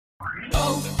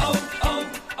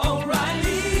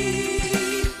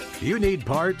O'Reilly. You need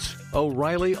parts?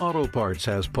 O'Reilly Auto Parts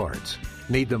has parts.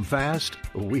 Need them fast?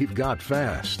 We've got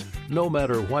fast. No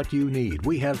matter what you need,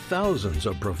 we have thousands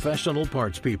of professional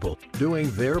parts people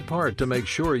doing their part to make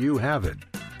sure you have it.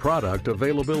 Product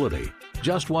availability.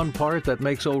 Just one part that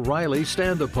makes O'Reilly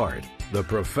stand apart. The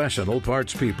professional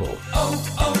parts people.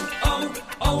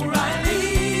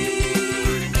 O'Reilly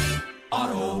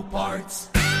Auto Parts.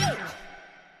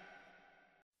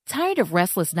 Tired of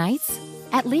restless nights?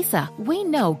 At Leesa, we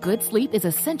know good sleep is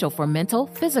essential for mental,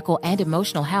 physical, and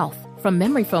emotional health. From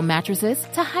memory foam mattresses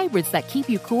to hybrids that keep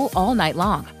you cool all night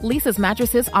long, Leesa's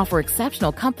mattresses offer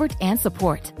exceptional comfort and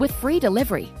support with free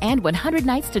delivery and 100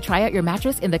 nights to try out your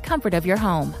mattress in the comfort of your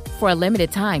home. For a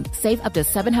limited time, save up to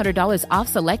 $700 off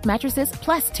select mattresses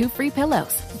plus 2 free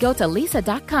pillows. Go to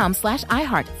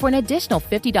leesa.com/iHeart for an additional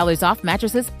 $50 off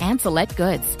mattresses and select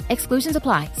goods. Exclusions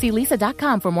apply. See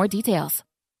leesa.com for more details.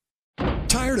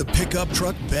 Tired of pickup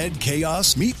truck bed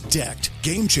chaos? Meet Decked.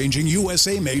 Game-changing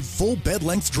USA-made full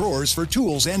bed-length drawers for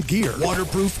tools and gear.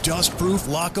 Waterproof, dust-proof,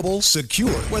 lockable,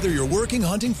 secure. Whether you're working,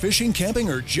 hunting, fishing, camping,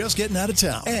 or just getting out of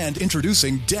town. And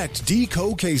introducing Decked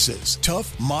Deco cases.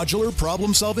 Tough, modular,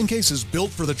 problem-solving cases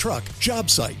built for the truck, job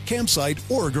site, campsite,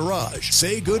 or garage.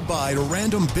 Say goodbye to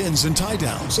random bins and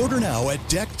tie-downs. Order now at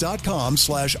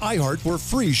decked.com/iHeart for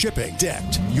free shipping.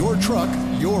 Decked. Your truck,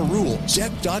 your rules.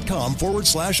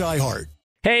 Decked.com/iHeart.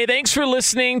 Hey, thanks for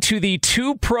listening to the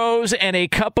Two Pros and a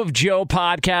Cup of Joe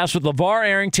podcast with LeVar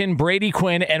Arrington, Brady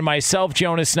Quinn, and myself,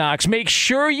 Jonas Knox. Make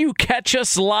sure you catch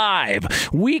us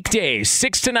live weekdays,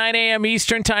 6 to 9 a.m.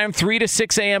 Eastern Time, 3 to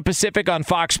 6 a.m. Pacific on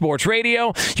Fox Sports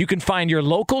Radio. You can find your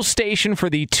local station for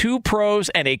the Two Pros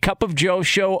and a Cup of Joe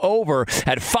show over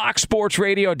at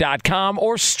foxsportsradio.com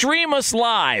or stream us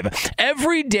live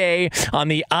every day on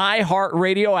the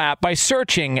iHeartRadio app by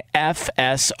searching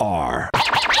FSR.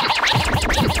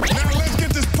 Now let's get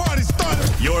this party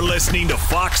started. You're listening to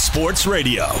Fox Sports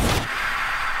Radio.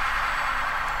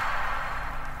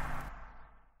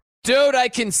 Dude, I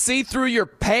can see through your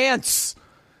pants.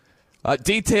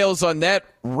 Details on that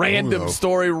random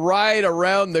story right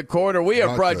around the corner. We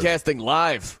are broadcasting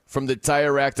live from the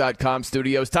TireRack.com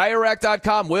studios.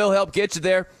 TireRack.com will help get you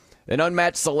there. An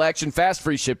unmatched selection, fast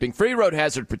free shipping, free road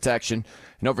hazard protection,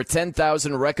 and over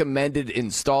 10,000 recommended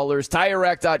installers.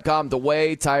 TireRack.com, the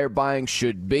way tire buying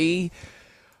should be.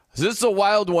 So this is a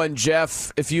wild one,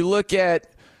 Geoff. If you look at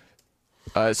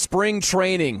spring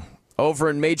training over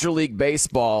in Major League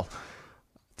Baseball,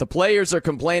 the players are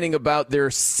complaining about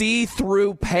their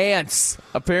see-through pants.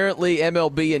 Apparently,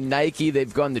 MLB and Nike,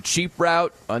 they've gone the cheap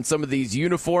route on some of these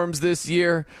uniforms this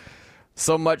year.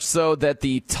 So much so that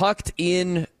the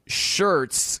tucked-in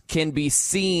shirts can be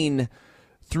seen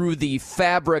through the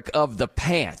fabric of the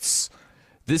pants.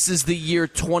 This is the year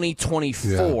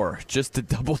 2024. Yeah. Just to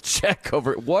double check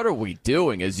over it. What are we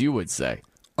doing, as you would say?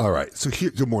 All right. So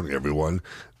good morning, everyone.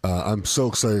 I'm so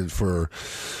excited for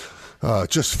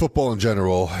just football in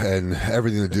general and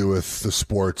everything to do with the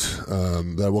sport.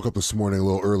 I woke up this morning a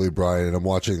little early, Brian, and I'm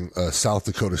watching South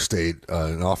Dakota State,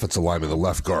 an offensive lineman, the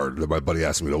left guard that my buddy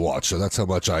asked me to watch. So that's how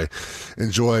much I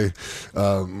enjoy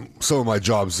some of my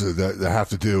jobs that I have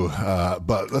to do.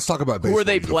 But let's talk about baseball. Who are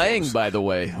they playing, by the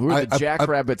way? Who are the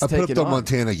Jackrabbits taking on? I put up the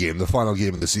Montana game, the final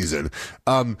game of the season.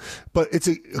 But it's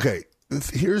okay.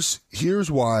 Here's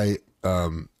why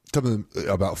something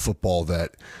about football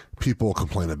that people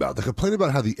complain about. They complain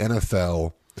about how the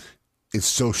NFL is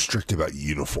so strict about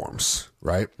uniforms,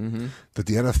 right? Mm-hmm. That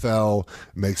the NFL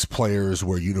makes players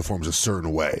wear uniforms a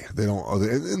certain way. They don't.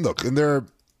 And look, and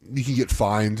you can get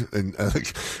fined, and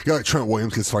like Trent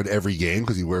Williams gets fined every game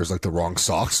because he wears like the wrong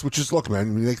socks. Which is, look,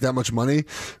 man, when you make that much money,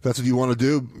 if that's what you want to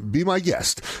do, be my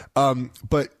guest.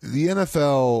 But the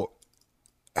NFL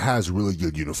has really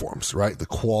good uniforms, right? The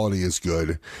quality is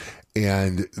good.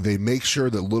 And they make sure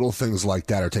that little things like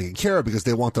that are taken care of because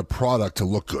they want the product to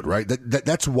look good, right?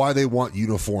 That's why they want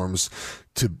uniforms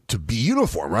to be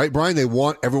uniform, right, Brian? They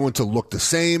want everyone to look the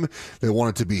same. They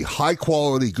want it to be high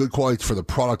quality, good quality for the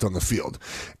product on the field.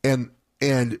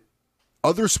 And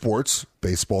other sports,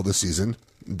 baseball this season,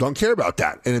 don't care about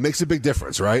that. And it makes a big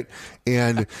difference, right?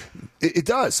 And it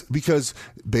does because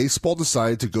baseball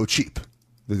decided to go cheap.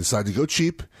 They decided to go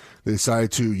cheap. They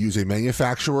decided to use a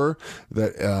manufacturer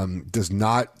that does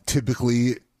not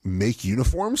typically make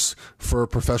uniforms for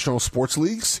professional sports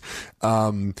leagues.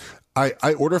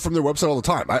 I order from their website all the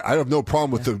time. I have no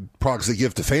problem with the products they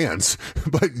give to fans,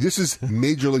 but this is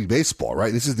Major League Baseball,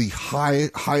 right? This is the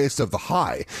highest of the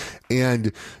high.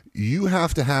 And you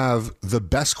have to have the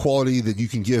best quality that you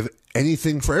can give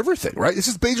anything for everything, right? This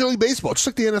is Major League Baseball, just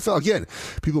like the NFL. Again,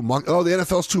 people mock, the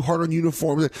NFL's too hard on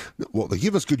uniforms. Well, they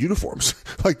give us good uniforms.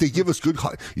 Like, they give us good,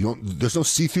 there's no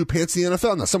see-through pants in the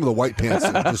NFL. Now, some of the white pants,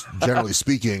 just generally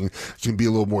speaking, can be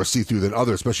a little more see-through than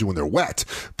others, especially when they're wet.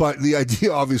 But the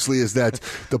idea, obviously, is that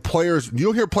the players,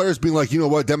 you'll hear players being like, you know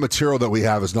what, that material that we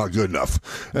have is not good enough.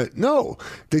 No,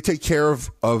 they take care of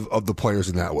the players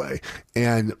in that way.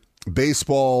 And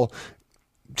baseball,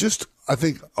 just, I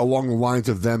think, along the lines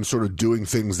of them sort of doing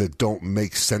things that don't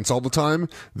make sense all the time,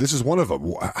 this is one of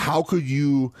them. How could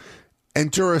you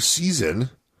enter a season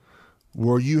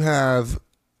where you have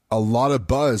a lot of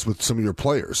buzz with some of your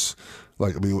players?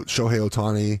 Like, I mean, with Shohei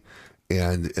Ohtani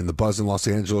and the buzz in Los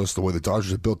Angeles, the way the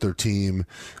Dodgers have built their team.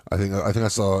 I think I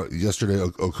saw yesterday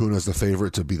Acuna is the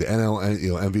favorite to be the NL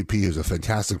MVP. He's a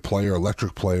fantastic player,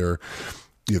 electric player.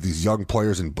 You have these young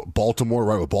players in Baltimore,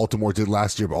 right? What Baltimore did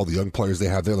last year, but all the young players they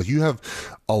have there. Like, you have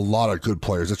a lot of good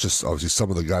players. That's just obviously some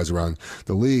of the guys around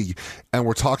the league. And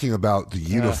we're talking about the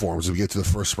uniforms as we get to the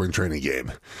first spring training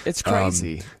game. It's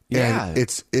crazy. And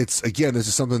it's again, this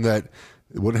is something that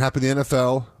wouldn't happen in the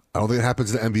NFL. I don't think it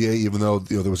happens in the NBA, even though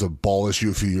there was a ball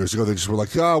issue a few years ago. They just were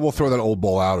like, we'll throw that old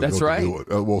ball out. That's right.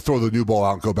 We'll throw the new ball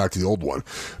out and go back to the old one.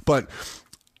 But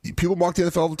people mock the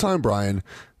NFL all the time, Brian.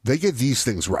 They get these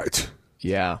things right.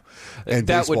 Yeah, and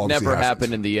that would never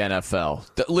happen in the NFL.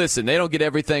 Listen, they don't get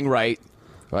everything right.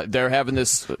 They're having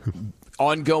this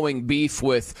ongoing beef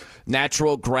with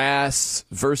natural grass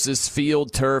versus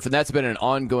field turf, and that's been an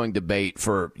ongoing debate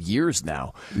for years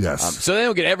now. Yes. So they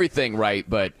don't get everything right,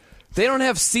 but they don't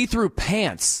have see-through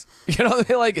pants. You know,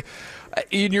 they like.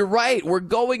 And you're right. We're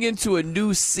going into a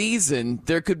new season.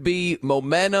 There could be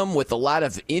momentum with a lot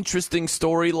of interesting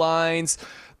storylines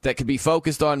that could be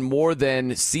focused on more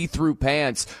than see-through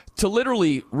pants. To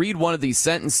literally read one of these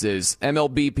sentences,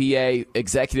 MLBPA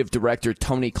Executive Director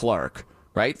Tony Clark,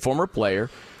 right, former player,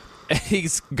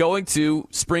 he's going to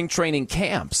spring training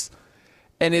camps.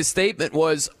 And his statement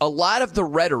was, a lot of the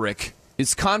rhetoric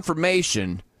is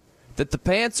confirmation that the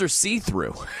pants are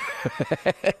see-through.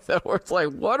 So we're like,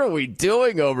 what are we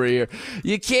doing over here?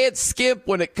 You can't skimp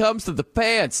when it comes to the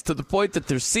pants to the point that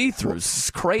they're see-through. This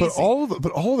is crazy. But all of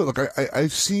it. Look,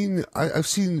 I've seen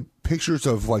pictures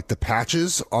of like the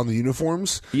patches on the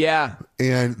uniforms. Yeah,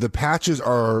 and the patches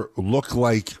look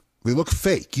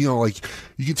fake. You know, like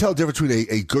you can tell the difference between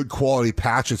a good quality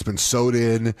patch that's been sewed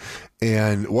in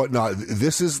and whatnot.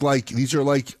 These are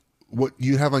like what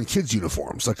you have on kids'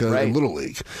 uniforms, like a Little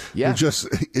League. Yeah,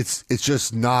 it's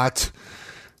just not.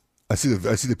 I see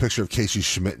the picture of Casey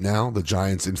Schmidt now, the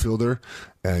Giants infielder,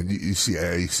 and you see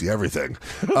everything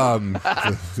in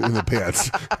the pants.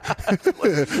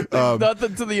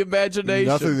 Nothing to the imagination.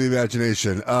 Nothing to the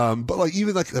imagination. But like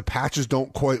even like the patches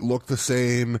don't quite look the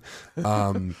same.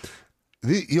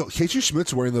 Casey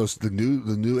Schmidt's wearing the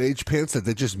new age pants that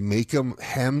they just make them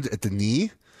hemmed at the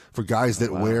knee. For guys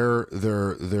that wear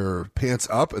their pants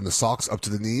up and the socks up to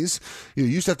the knees, you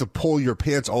used to have to pull your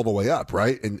pants all the way up,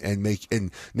 right?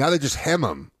 And now they just hem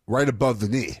them right above the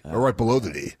knee or right below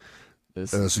the knee.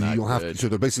 So you don't have to. So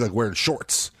they're basically like wearing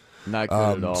shorts. Not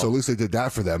good at all. So at least they did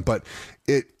that for them. But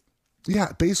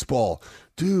baseball,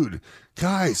 dude,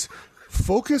 guys.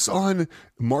 Focus on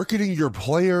marketing your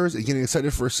players and getting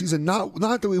excited for a season. Not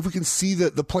that if we can see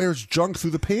the players' junk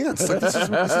through the pants. Like this is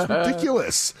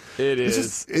ridiculous. It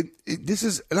is. This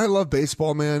is, and I love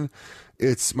baseball, man.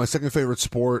 It's my second favorite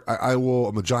sport.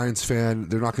 I'm a Giants fan.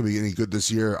 They're not going to be any good this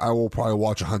year. I will probably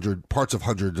watch 100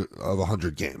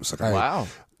 games. Wow.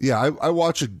 I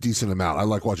watch a decent amount. I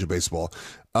like watching baseball.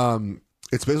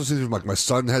 It's baseball season. Like my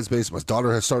son has baseball. My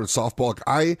daughter has started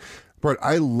softball. But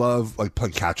I love like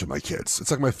playing catch with my kids.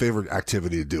 It's like my favorite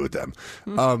activity to do with them.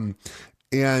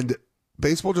 And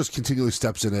baseball just continually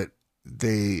steps in it.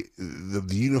 The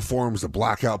uniforms, the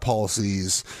blackout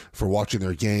policies for watching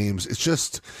their games. It's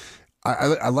just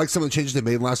I like some of the changes they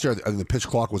made last year. I think the pitch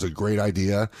clock was a great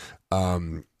idea.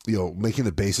 Making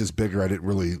the bases bigger, I didn't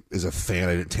really, as a fan,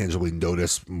 I didn't tangibly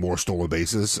notice more stolen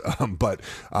bases. But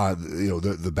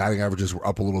the batting averages were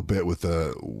up a little bit with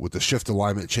the shift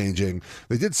alignment changing.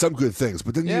 They did some good things,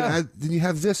 but then you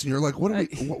have this, and you're like,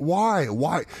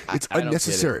 why? It's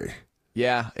unnecessary.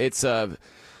 It's a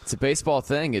baseball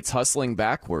thing. It's hustling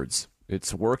backwards.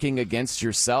 It's working against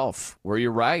yourself. Where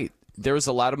you're right, there was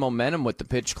a lot of momentum with the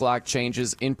pitch clock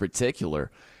changes in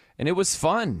particular, and it was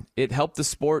fun. It helped the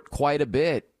sport quite a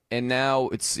bit. And now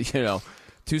it's,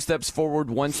 two steps forward,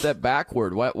 one step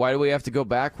backward. Why do we have to go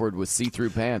backward with see-through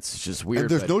pants? It's just weird. And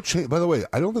there's no change. By the way,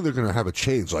 I don't think they're going to have a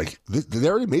change. Like, they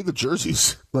already made the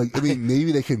jerseys. Like, I mean,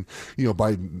 maybe they can,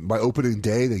 by opening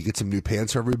day, they get some new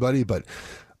pants for everybody. But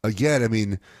again, I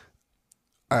mean,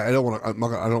 I don't want to.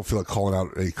 I don't feel like calling out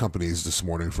any companies this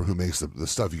morning for who makes the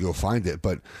stuff. You go find it,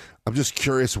 but I'm just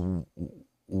curious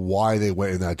why they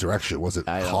went in that direction. Was it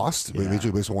cost? Yeah. Major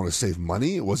League Baseball want to save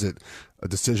money? Was it a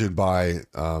decision by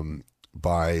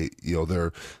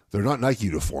they're not Nike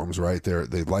uniforms, right?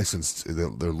 They licensed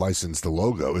the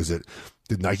logo.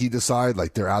 Did Nike decide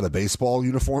like they're out of baseball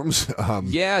uniforms?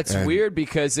 It's weird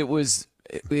because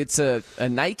it's a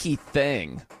Nike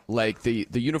thing. Like the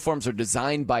uniforms are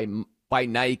designed by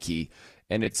Nike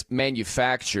and it's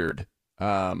manufactured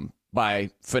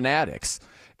by Fanatics.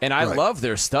 And I love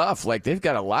their stuff. Like they've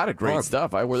got a lot of great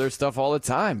stuff. I wear their stuff all the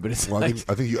time. But it's I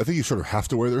think you sort of have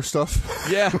to wear their stuff.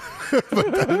 Yeah,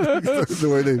 the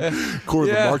way they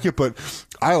corner the market. But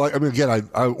I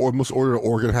almost ordered an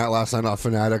Oregon hat last night off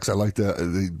Fanatics. I like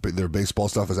their baseball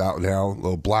stuff is out now. A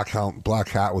little black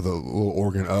hat with a little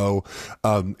Oregon O,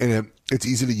 and it's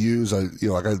easy to use. I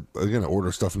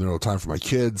order stuff from there all the time for my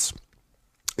kids,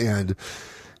 and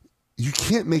you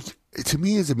can't make. To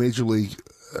me, as a major league.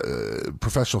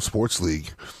 Professional sports league,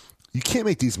 you can't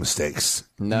make these mistakes.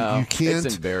 No, you can't.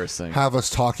 It's embarrassing. Have us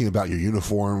talking about your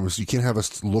uniforms. You can't have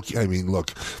us look. I mean,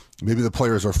 look, maybe the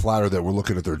players are flattered that we're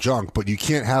looking at their junk, but you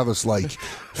can't have us like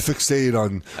fixated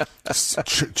on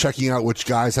checking out which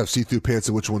guys have see-through pants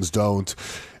and which ones don't.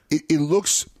 It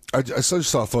looks. I just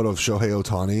saw a photo of Shohei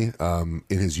Ohtani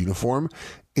in his uniform.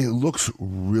 It looks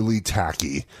really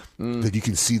tacky. That you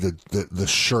can see the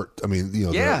shirt. I mean,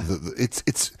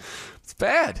 it's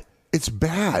bad. It's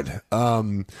bad.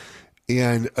 And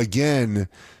again,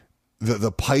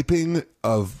 the piping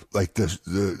of like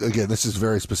again, this is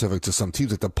very specific to some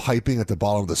teams. Like the piping at the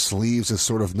bottom of the sleeves is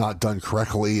sort of not done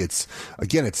correctly. It's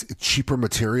cheaper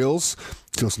materials,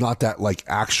 so it's not that like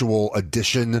actual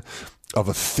addition of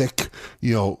a thick,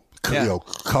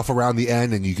 cuff around the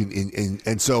end, and you can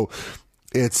and so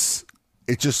it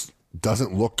just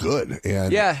doesn't look good.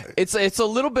 And it's a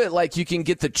little bit like you can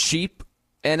get the cheap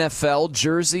NFL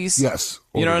jerseys. Yes.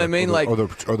 You know what I mean? Or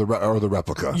the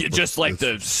replica. Just like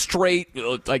the straight,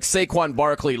 like Saquon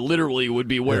Barkley literally would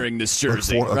be wearing this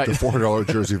jersey. Like the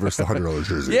 $400 jersey versus the $100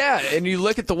 jersey. Yeah, and you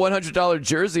look at the $100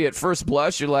 jersey at first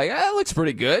blush, you're like, it looks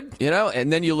pretty good,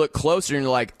 And then you look closer and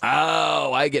you're like,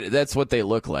 oh, I get it. That's what they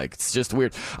look like. It's just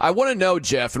weird. I want to know,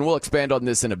 Geoff, and we'll expand on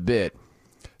this in a bit.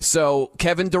 So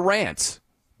Kevin Durant,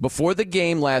 before the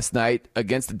game last night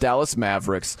against the Dallas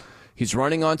Mavericks, he's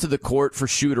running onto the court for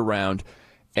shoot-around,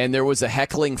 and there was a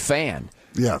heckling fan.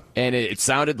 Yeah. And it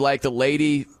sounded like the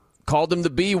lady called him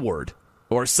the B word,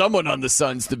 or someone on the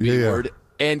Suns the B word.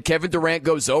 And Kevin Durant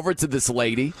goes over to this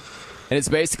lady, and it's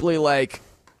basically like,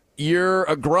 you're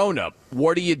a grown-up.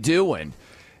 What are you doing?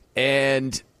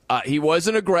 And he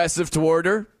wasn't aggressive toward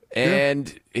her.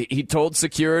 And he told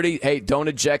security, hey, don't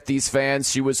eject these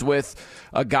fans. She was with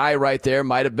a guy right there.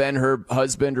 Might have been her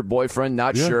husband or boyfriend,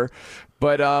 not sure.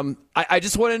 But I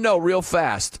just want to know real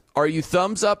fast, are you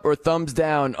thumbs up or thumbs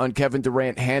down on Kevin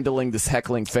Durant handling this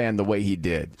heckling fan the way he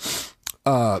did?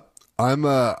 The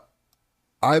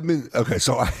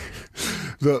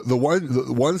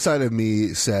one side of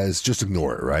me says just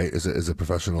ignore it, right? As a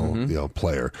professional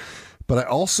player. But I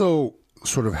also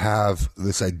sort of have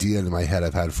this idea in my head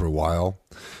I've had for a while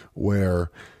where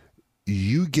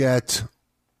you get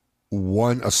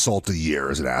one assault a year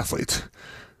as an athlete.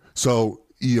 So,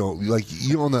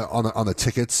 on the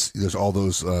tickets, there's all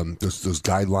those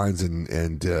guidelines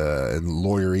and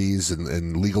lawyerese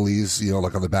and legalese,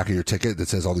 like on the back of your ticket that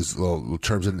says all these little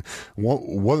terms. And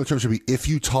one of the terms should be if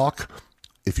you talk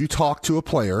to a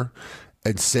player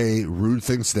and say rude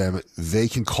things to them, they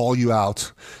can call you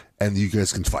out and you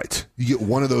guys can fight. You get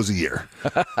one of those a year.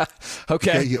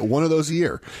 Okay. You get one of those a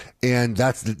year. And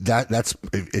that's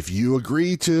if you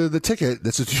agree to the ticket,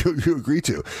 that's what you agree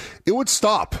to. It would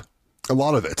stop a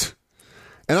lot of it.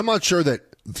 And I'm not sure that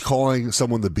calling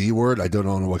someone the B word, I don't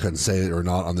know if I can say it or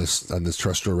not on this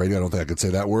terrestrial radio. I don't think I could say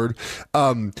that word.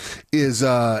 Is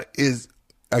I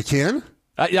can?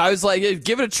 I was like,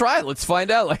 give it a try. Let's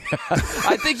find out. Like,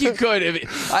 I think you could.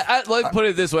 Let me put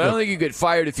it this way: I don't think you get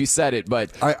fired if you said it.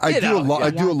 But I do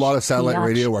a lot of satellite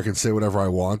radio where I can say whatever I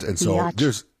want, and so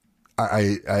there's.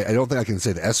 I don't think I can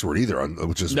say the S word either,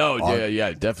 which is no,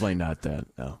 definitely not that.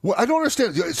 No. Well, I don't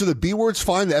understand. So the B word's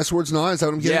fine, the S word's not. Is that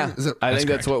what I'm getting? Yeah, I think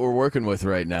that's what we're working with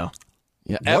right now.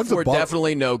 Yeah, F word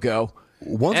definitely no go.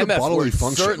 One's MF a bodily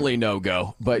function. Certainly no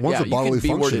go. But one's a bodily you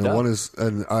can function, and one is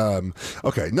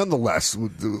okay. Nonetheless,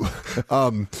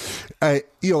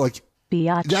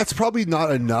 that's probably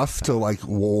not enough to like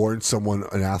warrant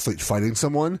an athlete fighting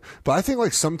someone. But I think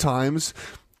like sometimes,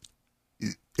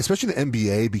 especially in the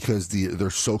NBA, because they're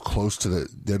so close to the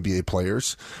NBA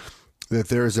players, that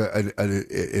there's an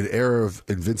air of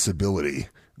invincibility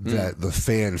that the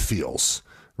fan feels,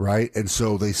 right? And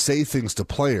so they say things to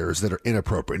players that are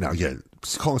inappropriate. Now, again,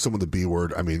 calling someone the B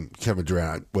word, I mean, Kevin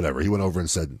Durant, whatever. He went over and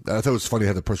said, I thought it was funny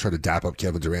how the person tried to dap up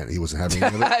Kevin Durant. He wasn't having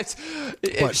any of it.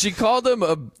 But, she called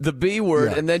him the B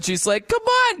word, and then she's like, come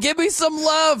on, give me some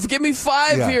love. Give me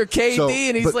 5 here, KD. So,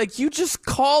 and he's like, you just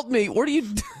called me. What are you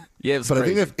doing? Yeah, but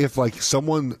crazy. I think if like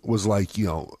someone was like,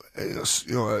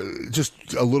 just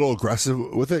a little aggressive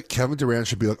with it, Kevin Durant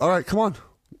should be like, all right, come on,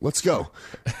 let's go.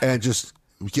 And just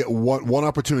get one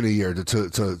opportunity a year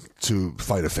to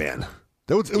fight a fan.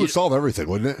 It would solve everything,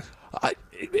 wouldn't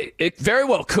it? It very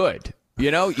well could.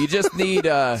 You just need.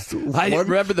 I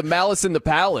remember the Malice in the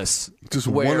Palace. Just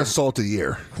one assault a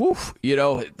year.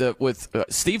 With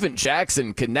Steven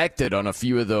Jackson connected on a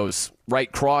few of those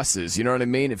right crosses. You know what I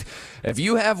mean? If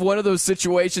you have one of those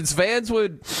situations, fans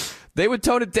would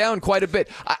tone it down quite a bit.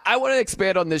 I want to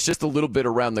expand on this just a little bit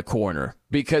around the corner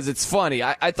because it's funny.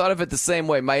 I thought of it the same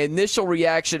way. My initial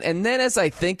reaction, and then as I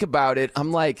think about it,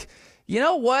 I'm like, you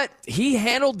know what? He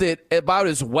handled it about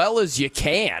as well as you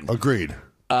can. Agreed.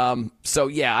 So,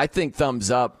 yeah, I think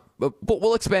thumbs up. But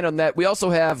we'll expand on that. We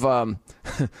also have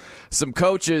some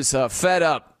coaches fed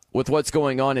up with what's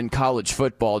going on in college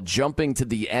football, jumping to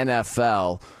the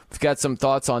NFL. We've got some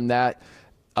thoughts on that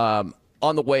on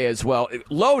the way as well.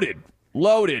 Loaded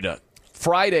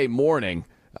Friday morning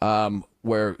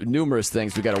where numerous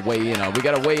things we got to weigh in on. We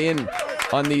got to weigh in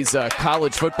on these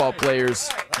college football players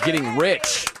getting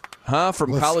rich.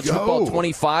 From College Football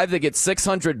 25, they get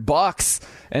 $600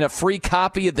 and a free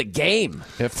copy of the game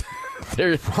if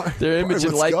their image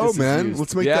and likeness is used.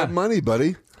 Let's make that money,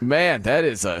 buddy. Man, that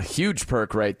is a huge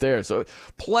perk right there. So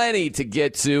plenty to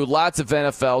get to. Lots of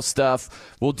NFL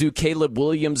stuff. We'll do Caleb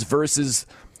Williams versus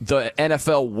the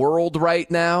NFL world right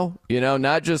now.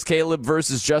 Not just Caleb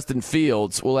versus Justin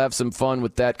Fields. We'll have some fun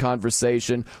with that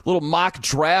conversation. A little mock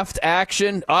draft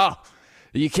action.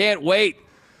 You can't wait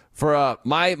for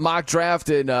my mock draft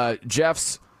and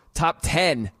Geoff's top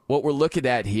 10, what we're looking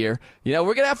at here. We're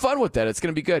going to have fun with that. It's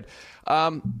going to be good.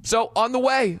 So on the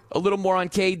way, a little more on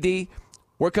KD.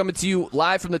 We're coming to you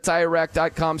live from the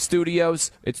TireRack.com studios.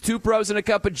 It's Two Pros and a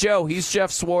Cup of Joe. He's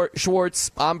Geoff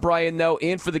Schwartz. I'm Brian Noe,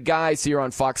 in for the guys here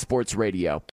on Fox Sports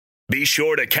Radio. Be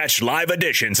sure to catch live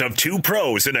editions of Two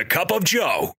Pros and a Cup of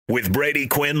Joe with Brady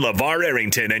Quinn, LeVar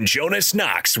Arrington, and Jonas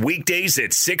Knox weekdays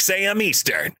at 6 a.m.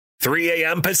 Eastern, 3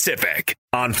 a.m. Pacific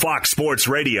on Fox Sports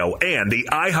Radio and the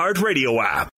iHeartRadio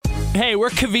app. Hey, we're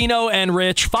Covino and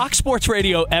Rich, Fox Sports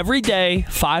Radio every day,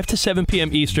 5 to 7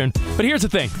 p.m. Eastern. But here's the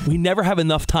thing. We never have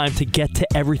enough time to get to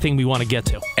everything we want to get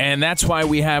to. And that's why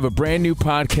we have a brand new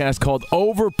podcast called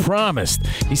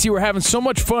Overpromised. You see, we're having so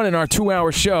much fun in our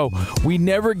 2-hour show, we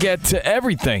never get to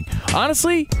everything.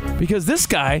 Honestly, because this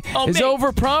guy is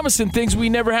overpromising things we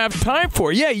never have time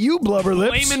for. Yeah, you blubber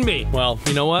lips. Blaming me. Well,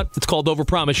 you know what? It's called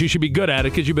Overpromise. You should be good at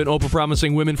it because you've been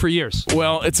overpromising women for years.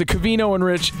 Well, it's a Covino and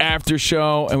Rich after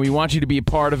show, and we want you to be a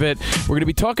part of it. We're going to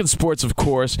be talking sports, of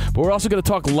course, but we're also going to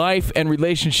talk life and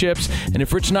relationships. And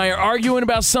if Rich and I are arguing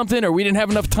about something or we didn't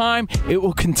have enough time, it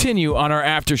will continue on our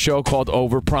after show called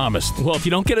Overpromised. Well, if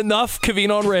you don't get enough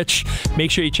Covino and Rich,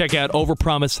 make sure you check out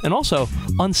Overpromised, and also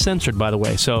uncensored, by the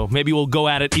way. So maybe we'll go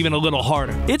at it even a little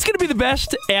harder. It's going to be the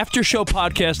best after show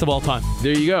podcast of all time.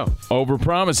 There you go.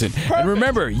 Overpromising. Perfect. And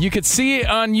remember, you could see it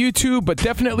on YouTube, but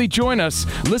definitely join us.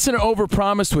 Listen to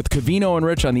Overpromised with Covino and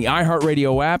Rich on the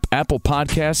iHeartRadio app, Apple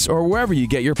Podcasts, or wherever you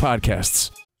get your podcasts.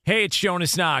 Hey, it's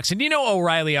Jonas Knox, and you know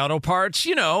O'Reilly Auto Parts.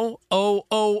 You know,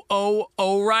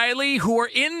 O'Reilly, who are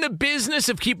in the business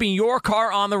of keeping your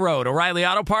car on the road. O'Reilly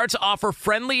Auto Parts offer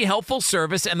friendly, helpful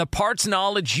service and the parts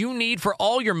knowledge you need for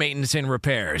all your maintenance and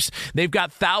repairs. They've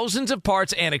got thousands of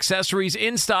parts and accessories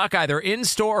in stock, either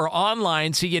in-store or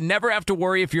online, so you never have to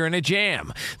worry if you're in a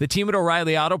jam. The team at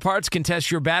O'Reilly Auto Parts can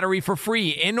test your battery for free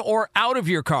in or out of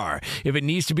your car. If it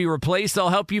needs to be replaced, they'll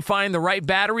help you find the right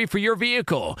battery for your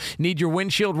vehicle. Need your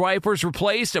windshield wipers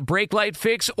replaced, a brake light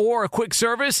fix, or a quick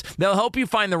service? They'll help you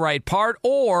find the right part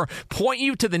or point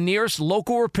you to the nearest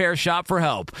local repair shop for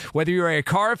help. Whether you're a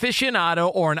car aficionado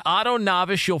or an auto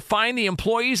novice, you'll find the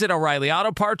employees at O'Reilly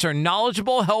Auto Parts are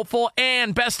knowledgeable, helpful,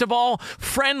 and best of all,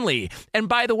 friendly. And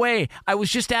by the way, I was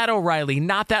just at O'Reilly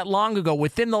not that long ago,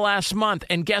 within the last month,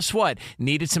 and guess what?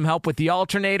 Needed some help with the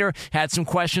alternator, had some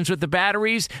questions with the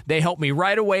batteries. They helped me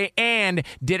right away and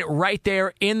did it right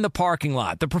there in the parking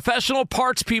lot. The professional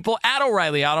parts people at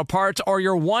O'Reilly Auto Parts are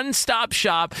your one-stop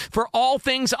shop for all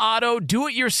things auto,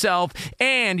 do-it-yourself,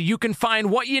 and you can find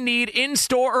what you need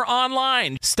in-store or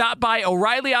online. Stop by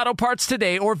O'Reilly Auto Parts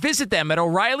today or visit them at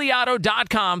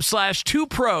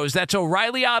O'ReillyAuto.com/2pros. That's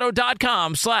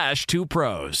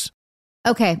O'ReillyAuto.com/2pros.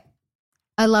 Okay,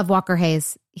 I love Walker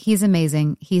Hayes. He's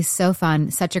amazing. He's so fun,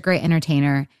 such a great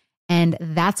entertainer. And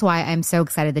that's why I'm so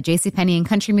excited that JCPenney and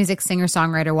country music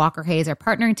singer-songwriter Walker Hayes are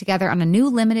partnering together on a new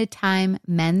limited-time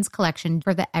men's collection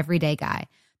for the everyday guy.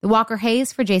 The Walker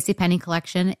Hayes for JCPenney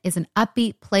collection is an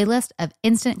upbeat playlist of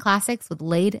instant classics with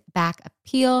laid-back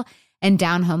appeal and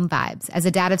down-home vibes. As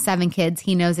a dad of 7 kids,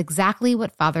 he knows exactly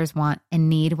what fathers want and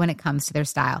need when it comes to their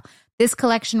style. This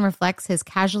collection reflects his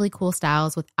casually cool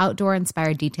styles with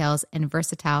outdoor-inspired details and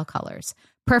versatile colors.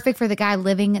 Perfect for the guy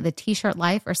living the t-shirt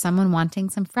life or someone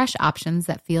wanting some fresh options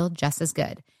that feel just as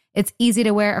good. It's easy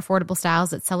to wear, affordable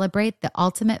styles that celebrate the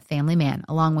ultimate family man,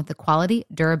 along with the quality,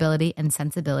 durability, and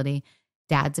sensibility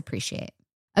dads appreciate.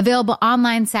 Available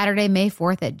online Saturday, May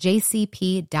 4th at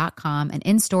jcp.com and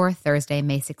in-store Thursday,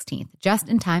 May 16th, just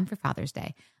in time for Father's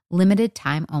Day. Limited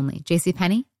time only.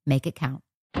 JCPenney, make it count.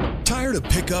 Tired of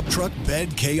pickup truck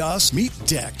bed chaos? Meet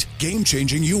Decked.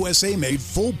 Game-changing USA-made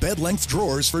full bed-length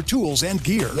drawers for tools and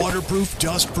gear. Waterproof,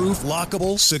 dust-proof,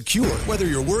 lockable, secure. Whether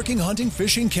you're working, hunting,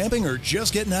 fishing, camping, or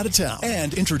just getting out of town.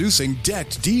 And introducing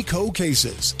Decked Deco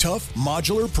cases. Tough,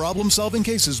 modular, problem-solving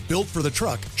cases built for the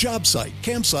truck, job site,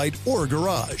 campsite, or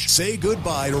garage. Say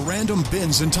goodbye to random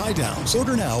bins and tie-downs.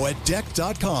 Order now at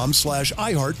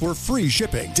decked.com/iHeart for free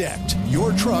shipping. Decked.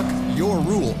 Your truck, your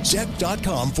rules.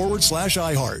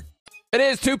 Decked.com/iHeart. It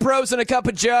is Two Pros and a Cup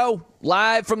of Joe,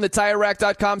 live from the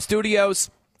TireRack.com studios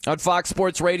on Fox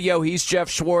Sports Radio. He's Geoff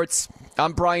Schwartz.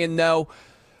 I'm Brian Noe.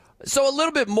 So a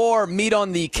little bit more meat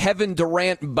on the Kevin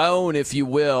Durant bone, if you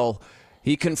will.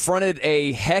 He confronted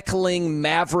a heckling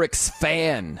Mavericks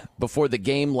fan before the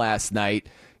game last night.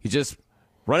 He's just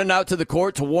running out to the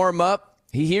court to warm up.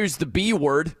 He hears the B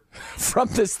word from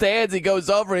the stands. He goes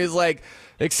over and he's like,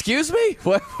 "Excuse me?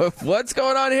 What's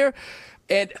going on here?"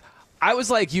 And I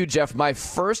was like you, Geoff. My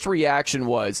first reaction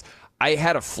was I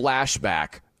had a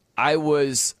flashback. I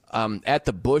was at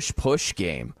the Bush Push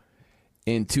game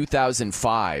in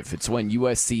 2005. It's when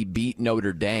USC beat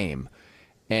Notre Dame.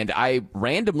 And I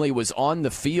randomly was on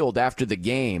the field after the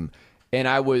game, and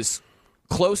I was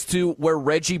close to where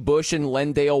Reggie Bush and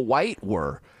Lendale White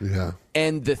were. Yeah.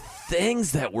 And the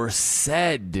things that were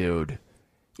said, dude,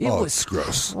 it was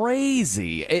gross.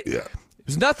 Crazy. It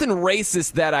was nothing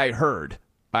racist that I heard.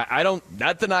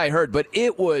 Nothing I heard, but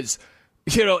it was,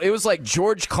 it was like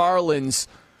George Carlin's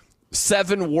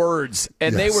 7 words,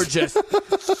 and they were just,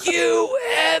 UMF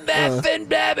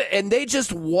and they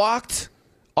just walked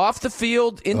off the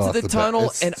field into the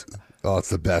tunnel. It's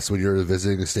the best when you're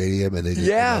visiting a stadium and they just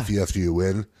enough you after you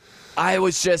win. I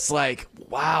was just like,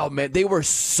 wow, man, they were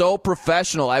so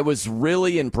professional. I was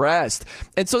really impressed.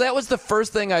 And so that was the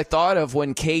first thing I thought of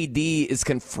when KD is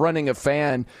confronting a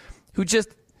fan who just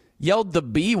yelled the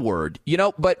B word,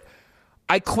 but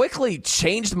I quickly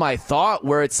changed my thought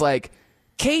where it's like,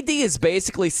 KD is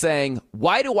basically saying,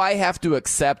 why do I have to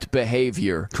accept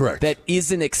behavior that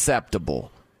isn't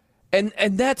acceptable? And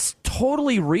that's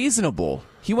totally reasonable.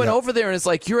 He went over there and it's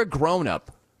like, you're a grown-up.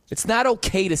 It's not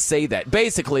okay to say that.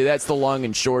 Basically, that's the long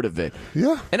and short of it.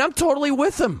 Yeah. And I'm totally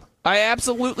with him. I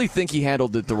absolutely think he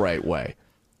handled it the right way.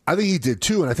 I think he did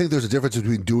too, and I think there's a difference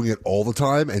between doing it all the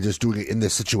time and just doing it in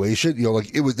this situation.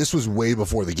 This was way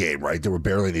before the game, right? There were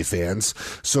barely any fans,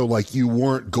 so you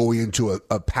weren't going into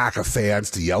a pack of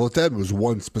fans to yell at them. It was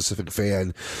one specific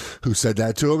fan who said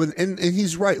that to him, and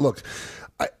he's right. Look,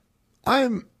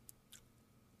 I'm.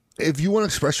 If you want to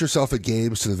express yourself at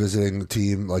games to the visiting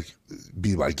team,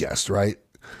 be my guest, right?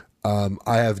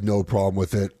 I have no problem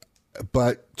with it,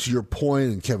 but to your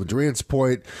point and Kevin Durant's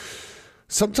point,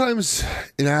 sometimes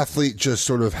an athlete just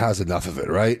sort of has enough of it,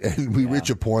 right? And we reach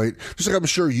a point, just like I'm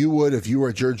sure you would if you were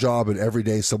at your job and every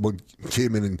day someone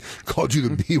came in and called you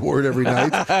the B word every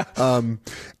night. And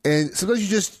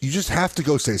sometimes you just have to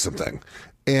go say something.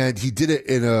 And he did it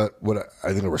in a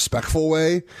respectful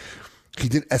way. He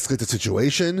didn't escalate the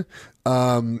situation.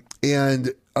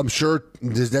 And I'm sure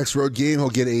his next road game he'll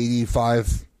get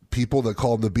 85 people that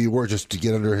call him the B word just to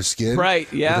get under his skin. Right,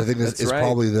 yeah. Which I think is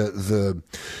probably the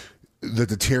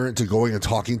deterrent to going and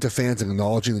talking to fans and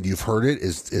acknowledging that you've heard it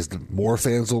is the more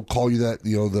fans will call you that,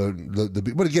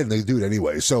 but again, they do it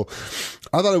anyway. So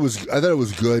I thought it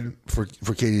was good for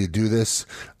Katie to do this.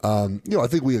 I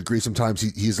think we agree sometimes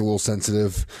he's a little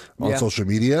sensitive on social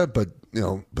media, but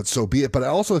so be it. But I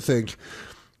also think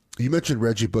you mentioned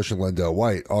Reggie Bush and Lendale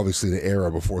White, obviously the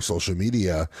era before social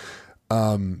media.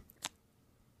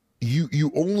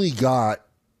 You only got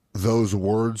those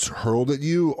words hurled at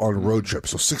you on road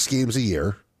trips. So 6 games a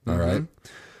year. All right.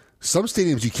 Some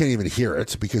stadiums you can't even hear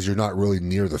it because you're not really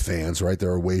near the fans, right?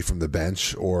 They're away from the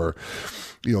bench, or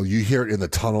you hear it in the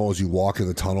tunnel as you walk in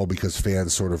the tunnel because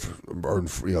fans sort of are,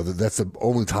 that's the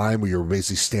only time where you're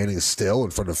basically standing still in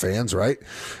front of fans, right?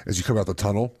 As you come out the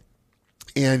tunnel.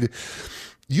 And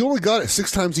you only got it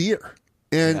 6 times a year.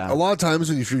 And a lot of times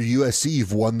if you're USC,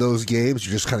 you've won those games.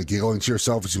 You're just kind of giggling to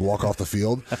yourself as you walk off the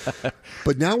field.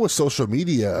 But now with social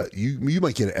media, you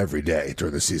might get it every day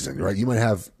during the season, right? You might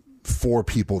have 4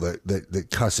 people that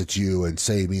cuss at you and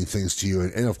say mean things to you.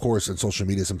 And of course, in social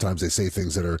media, sometimes they say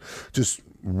things that are just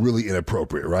really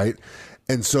inappropriate, right?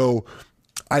 And so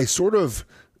I sort of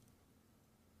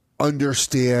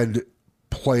understand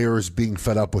players being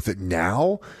fed up with it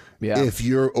now. Yeah. If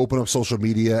you're open up social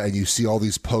media and you see all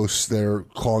these posts that are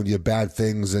calling you bad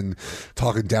things and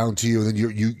talking down to you, and then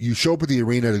you show up at the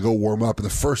arena to go warm up, and the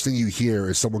first thing you hear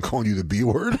is someone calling you the B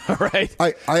word. Right.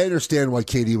 I understand why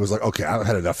KD was like, okay, I've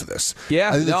had enough of this.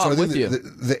 Yeah, I'm with you.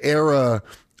 The era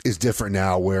is different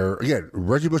now where, again,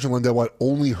 Reggie Bush and Lindell White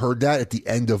only heard that at the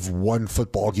end of one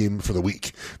football game for the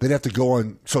week. They'd have to go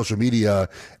on social media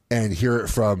and hear it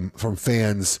from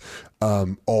fans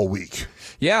all week.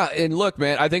 Yeah, and look,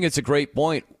 man, I think it's a great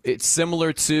point. It's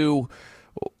similar to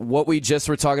what we just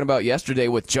were talking about yesterday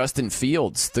with Justin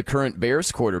Fields, the current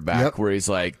Bears quarterback, where he's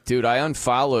like, dude, I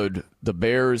unfollowed the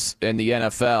Bears and the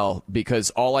NFL because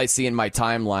all I see in my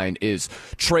timeline is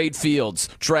trade Fields,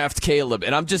 draft Caleb,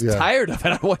 and I'm just tired of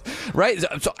it. Right?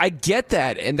 So I get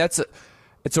that, and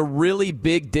it's a really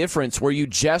big difference where you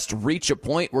just reach a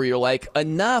point where you're like,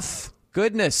 enough.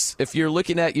 Goodness, if you're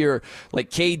looking at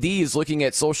KD is looking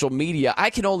at social media, I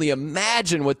can only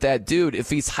imagine what that dude, if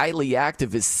he's highly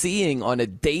active, is seeing on a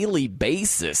daily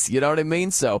basis. You know what I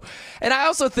mean? So, and I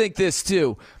also think this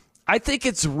too. I think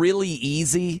it's really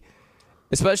easy,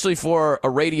 especially for a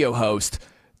radio host,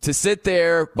 to sit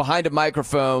there behind a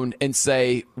microphone and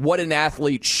say what an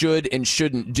athlete should and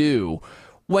shouldn't do.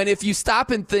 When if you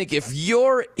stop and think, if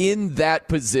you're in that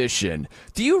position,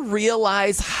 do you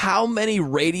realize how many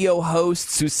radio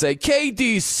hosts who say,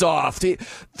 KD's soft,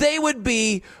 they would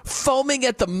be foaming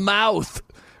at the mouth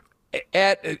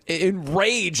in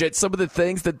rage at some of the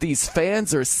things that these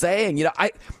fans are saying?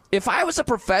 If I was a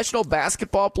professional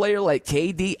basketball player like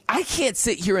KD, I can't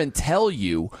sit here and tell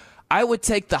you I would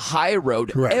take the high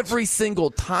road every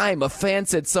single time a fan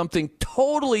said something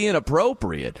totally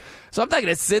inappropriate. So I'm not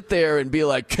going to sit there and be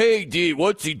like, KD,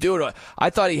 what's he doing? I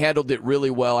thought he handled it really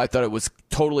well. I thought it was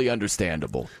totally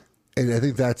understandable. And I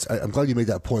think I'm glad you made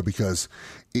that point, because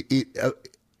it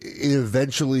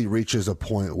eventually reaches a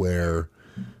point where,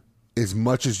 as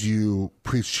much as you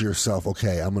preach to yourself,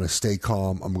 okay, I'm going to stay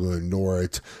calm, I'm going to ignore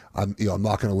it, I'm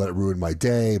not going to let it ruin my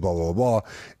day, blah, blah, blah.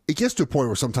 It gets to a point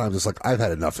where sometimes it's like, I've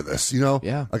had enough of this,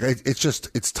 Yeah. Like,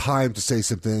 it's time to say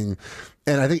something.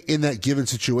 And I think in that given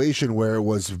situation where it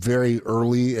was very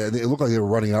early, and it looked like they were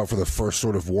running out for the first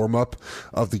sort of warm-up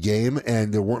of the game,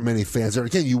 and there weren't many fans there.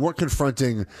 Again, you weren't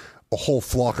confronting a whole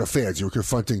flock of fans. You were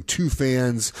confronting 2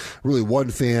 fans, really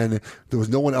 1 fan. There was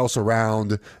no one else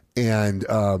around. And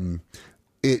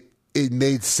it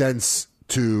made sense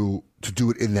to do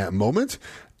it in that moment,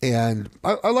 and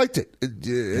I liked it.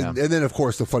 And then, of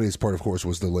course, the funniest part, of course,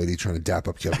 was the lady trying to dap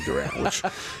up Kevin Durant, which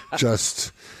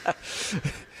just.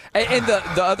 And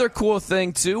the other cool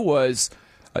thing too was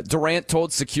Durant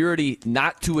told security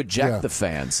not to eject the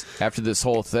fans after this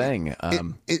whole thing.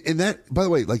 And that, by the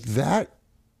way, like that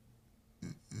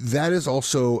is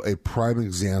also a prime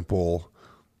example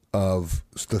of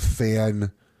the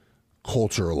fan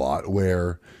culture a lot,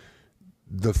 where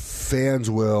the fans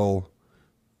will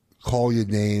call you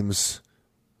names,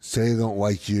 say they don't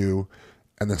like you,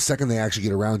 and the second they actually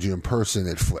get around you in person,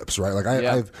 it flips, right? Like I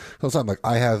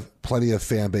have plenty of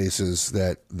fan bases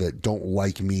that don't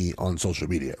like me on social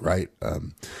media, right?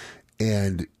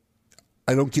 And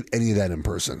I don't get any of that in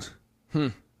person.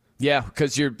 Yeah,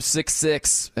 because you're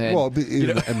 6'6".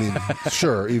 And, I mean,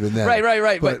 sure, even that.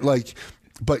 Right.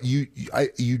 But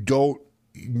you don't.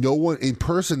 No one in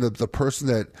person. The person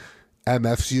that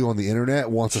MFs you on the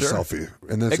internet wants a selfie,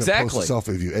 and then going to post a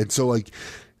selfie of you. And so, like,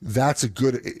 that's a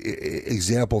good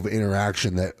example of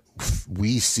interaction that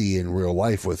we see in real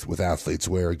life with athletes,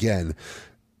 where again,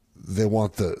 they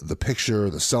want the picture,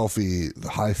 the selfie, the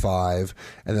high five,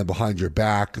 and then behind your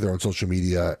back, they're on social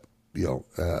media,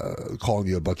 calling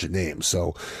you a bunch of names.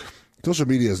 So social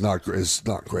media is not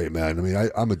great, man. I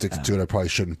mean, I'm addicted to it. I probably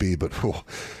shouldn't be, but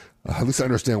at least I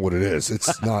understand what it is.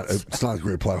 It's not a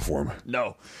great platform.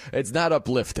 No, it's not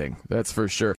uplifting. That's for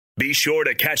sure. Be sure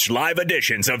to catch live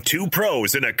editions of Two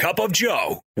Pros and a Cup of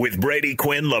Joe with Brady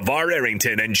Quinn, LeVar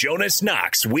Arrington, and Jonas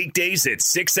Knox weekdays at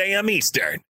 6 a.m.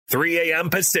 Eastern, 3 a.m.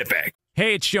 Pacific.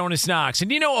 Hey, it's Jonas Knox,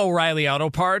 and you know O'Reilly Auto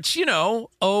Parts. You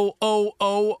know,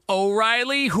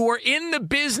 O'Reilly, who are in the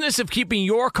business of keeping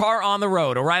your car on the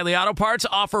road. O'Reilly Auto Parts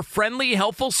offer friendly,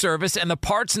 helpful service and the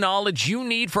parts knowledge you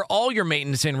need for all your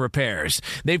maintenance and repairs.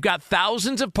 They've got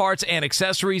thousands of parts and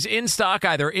accessories in stock,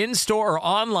 either in-store or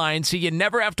online, so you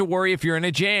never have to worry if you're in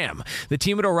a jam. The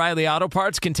team at O'Reilly Auto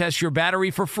Parts can test your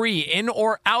battery for free, in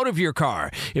or out of your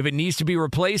car. If it needs to be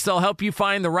replaced, they'll help you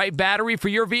find the right battery for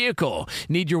your vehicle.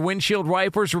 Need your windshield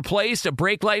wipers replaced, a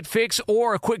brake light fix,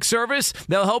 or a quick service?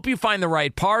 They'll help you find the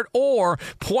right part or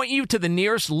point you to the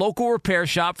nearest local repair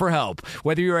shop for help.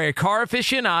 Whether you're a car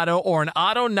aficionado or an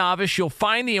auto novice, you'll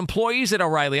find the employees at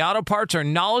O'Reilly Auto Parts are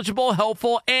knowledgeable,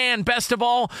 helpful, and best of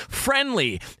all,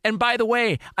 friendly. And by the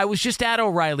way, I was just at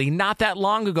O'Reilly not that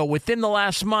long ago, within the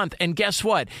last month, and guess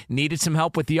what? Needed some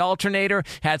help with the alternator,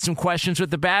 had some questions with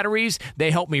the batteries.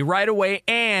 They helped me right away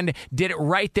and did it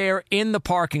right there in the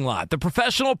parking lot. The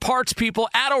professional parts people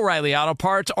at O'Reilly Auto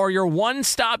Parts are your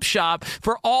one-stop shop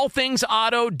for all things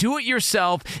auto,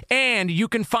 do-it-yourself, and you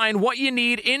can find what you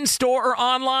need in-store or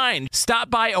online. Stop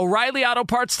by O'Reilly Auto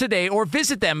Parts today or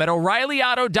visit them at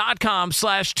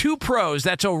O'ReillyAuto.com/2pros.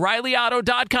 That's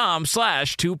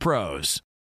O'ReillyAuto.com/2pros.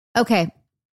 Okay,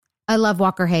 I love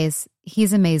Walker Hayes.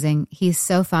 He's amazing. He's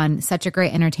so fun, such a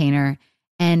great entertainer.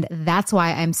 And that's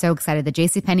why I'm so excited that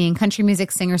JCPenney and country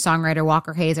music singer-songwriter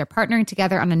Walker Hayes are partnering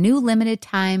together on a new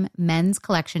limited-time men's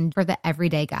collection for the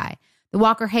everyday guy. The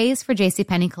Walker Hayes for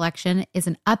JCPenney collection is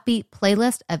an upbeat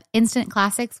playlist of instant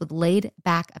classics with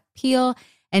laid-back appeal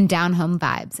and down-home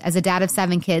vibes. As a dad of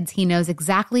 7 kids, he knows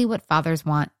exactly what fathers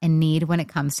want and need when it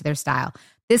comes to their style.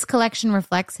 This collection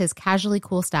reflects his casually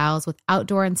cool styles with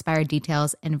outdoor-inspired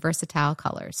details and versatile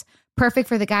colors. Perfect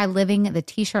for the guy living the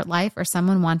t-shirt life or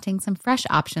someone wanting some fresh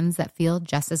options that feel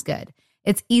just as good.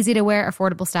 It's easy to wear,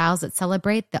 affordable styles that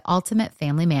celebrate the ultimate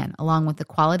family man, along with the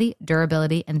quality,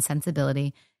 durability, and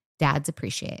sensibility dads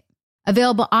appreciate.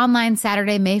 Available online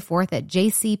Saturday, May 4th at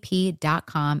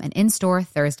jcp.com and in-store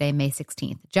Thursday, May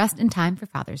 16th, just in time for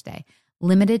Father's Day.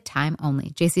 Limited time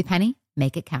only. JCPenney,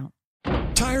 make it count.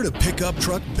 Tired of pickup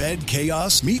truck bed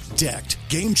chaos? Meet Decked.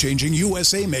 Game-changing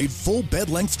USA-made full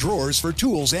bed-length drawers for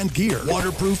tools and gear.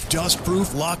 Waterproof,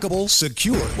 dust-proof, lockable,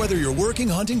 secure. Whether you're working,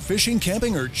 hunting, fishing,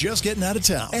 camping, or just getting out of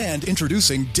town. And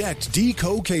introducing Decked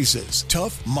Deco cases.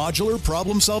 Tough, modular,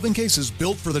 problem-solving cases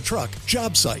built for the truck,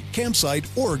 job site, campsite,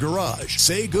 or garage.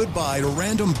 Say goodbye to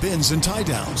random bins and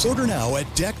tie-downs. Order now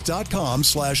at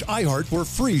decked.com/iHeart for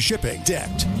free shipping.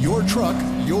 Decked. Your truck,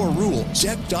 your rules.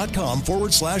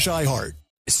 Decked.com/iHeart.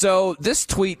 So this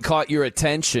tweet caught your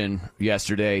attention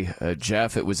yesterday,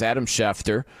 Geoff. It was Adam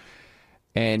Schefter,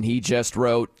 and he just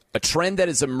wrote, a trend that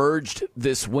has emerged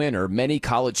this winter. Many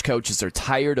college coaches are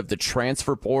tired of the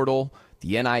transfer portal,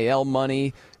 the NIL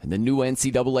money, and the new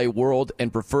NCAA world,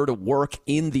 and prefer to work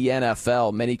in the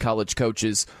NFL. Many college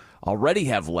coaches already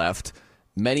have left.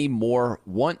 Many more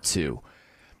want to.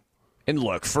 And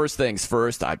look, first things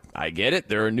first, I get it.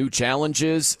 There are new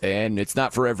challenges, and it's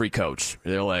not for every coach.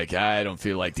 They're like, I don't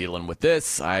feel like dealing with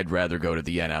this. I'd rather go to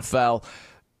the NFL.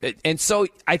 And so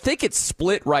I think it's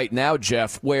split right now,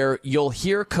 Geoff, where you'll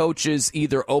hear coaches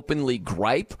either openly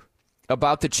gripe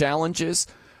about the challenges,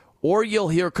 or you'll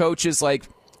hear coaches like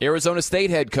Arizona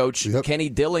State head coach Kenny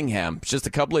Dillingham. Just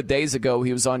a couple of days ago,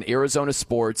 he was on Arizona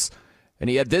Sports, and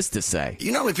he had this to say.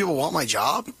 You know how many people want my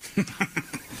job?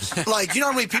 Like, you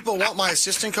know how many people want my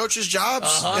assistant coach's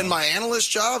jobs and my analyst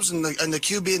jobs and the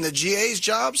QB and the GA's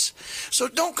jobs? So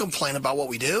don't complain about what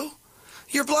we do.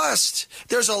 You're blessed.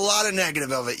 There's a lot of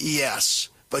negative of it, yes.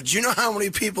 But you know how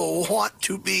many people want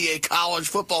to be a college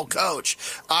football coach?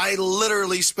 I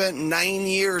literally spent 9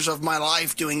 years of my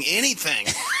life doing anything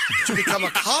to become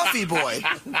a coffee boy.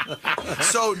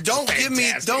 So don't give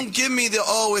me the,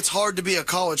 it's hard to be a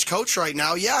college coach right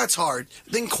now. Yeah, it's hard.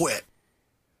 Then quit.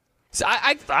 So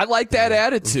I like that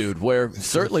attitude where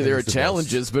certainly there are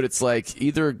challenges, but it's like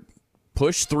either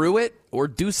push through it or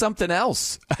do something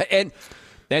else. And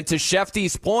to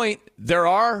Shefty's point, there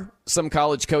are some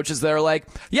college coaches that are like,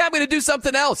 yeah, I'm going to do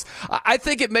something else. I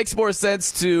think it makes more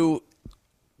sense to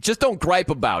just don't gripe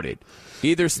about it.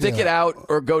 Either stick it out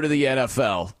or go to the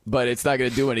NFL. But it's not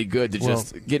going to do any good to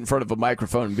just get in front of a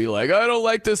microphone and be like, I don't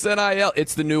like this NIL.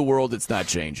 It's the new world. It's not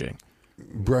changing.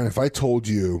 Brian, if I told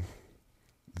you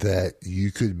that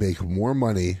you could make more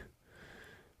money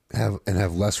and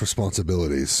have less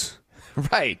responsibilities,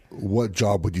 right? What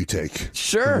job would you take?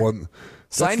 Sure.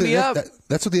 Sign me up.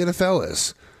 That's what the NFL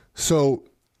is. So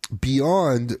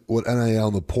beyond what NIL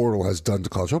and the portal has done to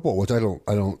college football, which I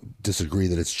don't disagree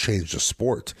that it's changed the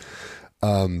sport,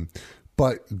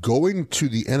 but going to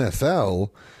the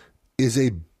NFL is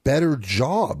a better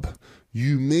job.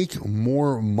 you make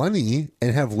more money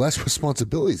and have less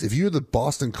responsibilities. If you're the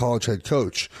Boston College head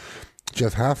coach,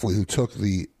 Geoff Hafley, who took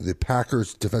the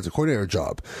Packers defensive coordinator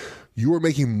job, you are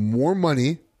making more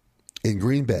money in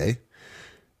Green Bay.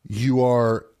 You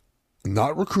are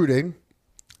not recruiting,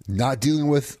 not dealing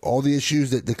with all the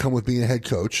issues that come with being a head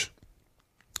coach,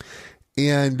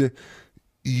 and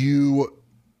you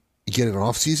get an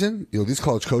off season. These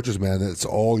college coaches, man, it's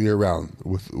all year round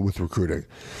with recruiting.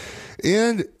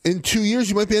 And in 2 years,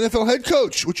 you might be NFL head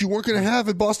coach, which you weren't going to have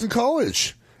at Boston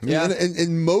College. Yeah,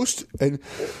 and most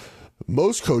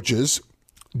coaches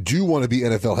do want to be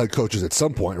NFL head coaches at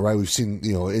some point, right? We've seen,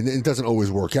 and it doesn't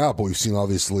always work out, but we've seen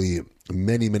obviously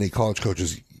many, many college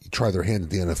coaches try their hand at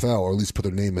the NFL, or at least put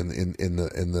their name in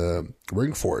the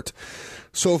ring for it.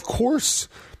 So of course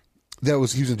he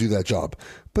was going to do that job.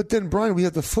 But then, Brian, we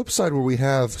have the flip side where we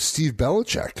have Steve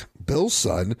Belichick, Bill's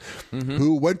son,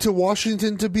 who went to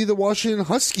Washington to be the Washington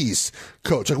Huskies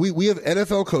coach. Like we have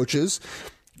NFL coaches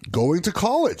going to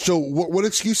college. So what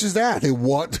excuse is that? They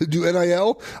want to do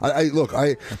NIL? I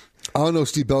don't know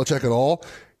Steve Belichick at all.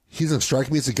 He doesn't strike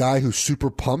me as a guy who's super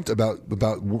pumped about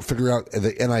figuring out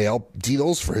the NIL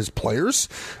deals for his players.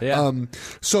 Yeah.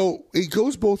 So it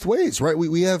goes both ways, right?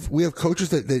 We have coaches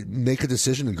that make a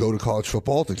decision to go to college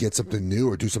football to get something new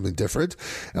or do something different,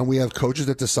 and we have coaches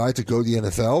that decide to go to the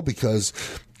NFL because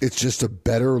it's just a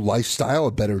better lifestyle,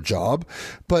 a better job.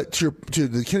 But to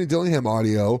the Kenny Dillingham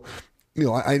audio,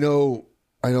 I know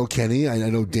Kenny. I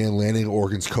know Dan Lanning,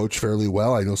 Oregon's coach, fairly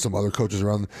well. I know some other coaches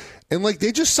around, and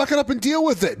they just suck it up and deal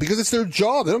with it because it's their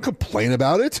job. They don't complain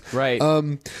about it, right?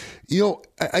 I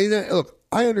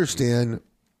understand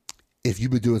if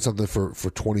you've been doing something for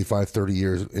 25, 30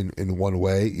 years in one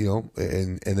way,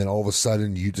 and then all of a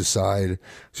sudden you decide,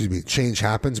 change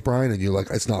happens, Brian, and you're like,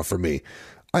 it's not for me.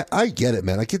 I get it,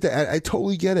 man. I get that. I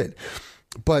totally get it.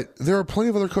 But there are plenty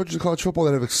of other coaches in college football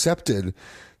that have accepted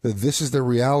that this is the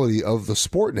reality of the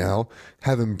sport now,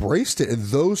 have embraced it, and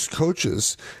those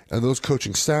coaches and those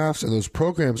coaching staffs and those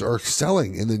programs are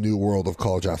excelling in the new world of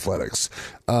college athletics.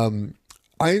 I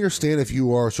understand if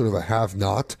you are sort of a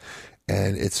have-not,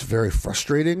 and it's very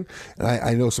frustrating. And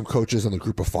I know some coaches on the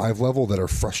group of 5 level that are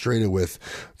frustrated with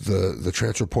the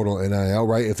transfer portal NIL,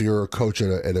 right? If you're a coach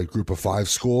at a group of 5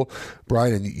 school,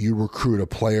 Brian, and you recruit a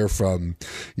player from,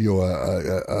 a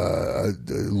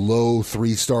low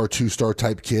 3-star, 2-star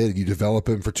type kid, and you develop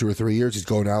him for 2 or 3 years, he's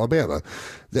going to Alabama.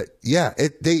 They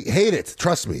hate it.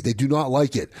 Trust me. They do not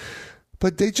like it.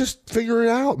 But they just figure it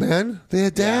out, man. They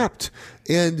adapt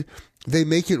and they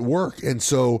make it work. And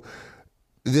so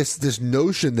this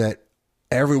notion that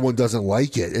everyone doesn't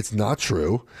like it, it's not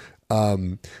true.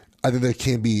 I think there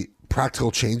can be practical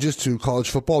changes to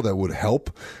college football that would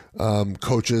help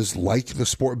coaches like the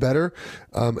sport better.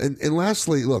 And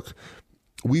lastly, look,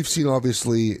 we've seen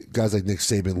obviously guys like Nick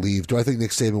Saban leave. Do I think Nick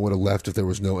Saban would have left if there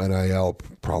was no NIL?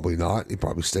 Probably not. He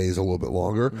probably stays a little bit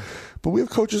longer. But we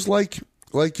have coaches like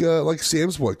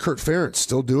Sam's boy, Kurt Ferentz,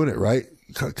 still doing it, right?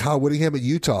 Kyle Whittingham at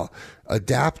Utah,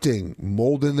 adapting,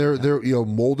 molding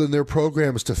their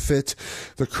programs to fit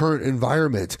the current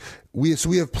environment. We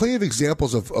have plenty of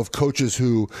examples of coaches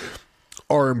who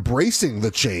are embracing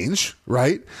the change,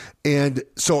 right? And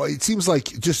so it seems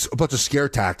like just a bunch of scare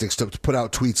tactics to put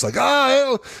out tweets like,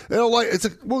 I don't like. It's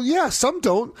like, well, yeah, some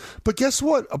don't, but guess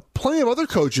what? Plenty of other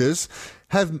coaches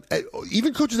have,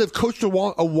 even coaches that have coached a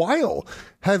while,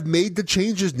 have made the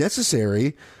changes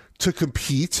necessary to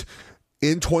compete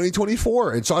in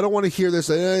 2024. And so I don't want to hear this.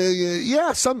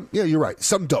 You're right.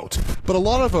 Some don't, but a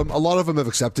lot of them have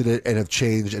accepted it and have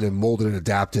changed and have molded and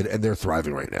adapted, and they're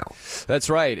thriving right now. That's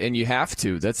right. And you have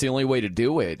to. That's the only way to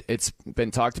do it. It's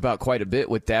been talked about quite a bit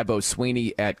with Dabo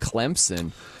Swinney at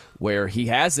Clemson, where he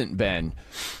hasn't been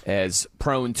as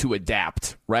prone to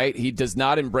adapt, right? He does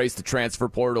not embrace the transfer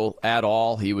portal at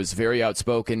all. He was very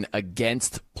outspoken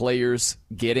against players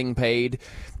getting paid,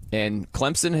 and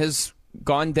Clemson has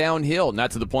gone downhill,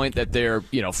 not to the point that they're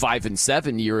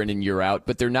 5-7 year in and year out,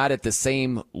 but they're not at the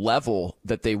same level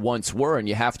that they once were, and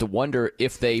you have to wonder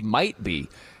if they might be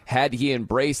had he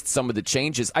embraced some of the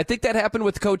changes. I think that happened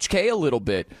with Coach K a little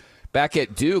bit back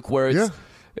at Duke, where it's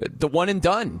the one and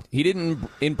done. He didn't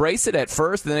embrace it at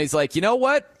first, and then he's like, you know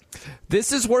what,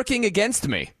 this is working against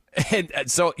me. And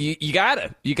so you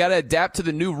gotta adapt to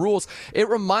the new rules. It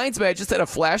reminds me, I just had a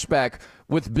flashback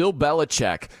with Bill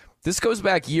Belichick. This goes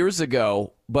back years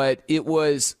ago, but it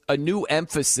was a new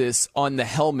emphasis on the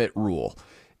helmet rule.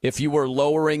 If you were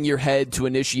lowering your head to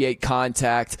initiate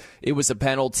contact, it was a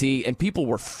penalty, and people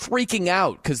were freaking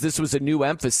out because this was a new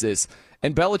emphasis.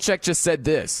 And Belichick just said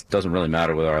this. It doesn't really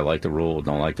matter whether I like the rule or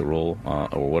don't like the rule,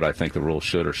 or what I think the rule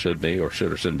should or should be or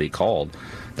should or shouldn't be called.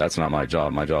 That's not my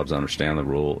job. My job is to understand the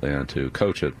rule and to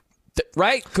coach it.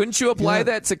 Right? Couldn't you apply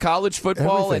that to college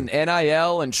football and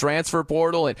NIL and transfer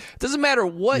portal? And it doesn't matter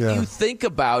what you think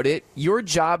about it. Your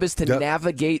job is to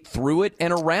navigate through it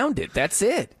and around it. That's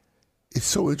it. It's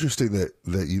so interesting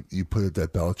that you put it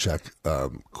that Belichick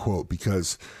quote,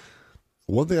 because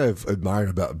one thing I've admired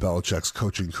about Belichick's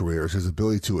coaching career is his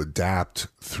ability to adapt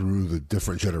through the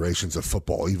different generations of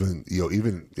football. Even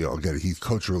again, he's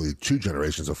coached really 2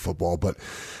 generations of football, but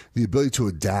the ability to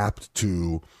adapt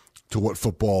to what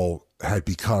football had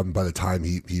become by the time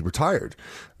he retired.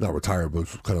 Not retired,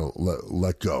 but kind of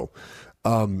let go.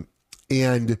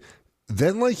 And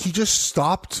then he just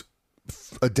stopped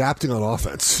adapting on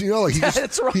offense. He just,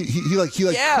 that's right.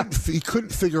 He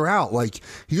couldn't figure out,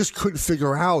 he just couldn't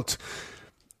figure out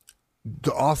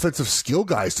the offensive skill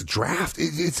guys to draft.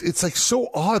 It's so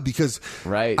odd because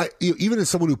even as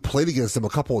someone who played against them a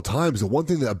couple of times, the one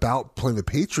thing about playing the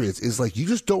Patriots is you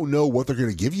just don't know what they're going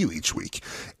to give you each week,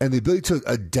 and the ability to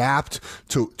adapt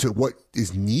to what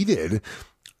is needed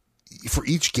for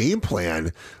each game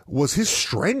plan was his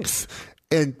strength.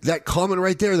 And that comment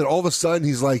right there, that all of a sudden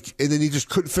he's and then he just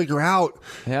couldn't figure out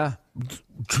how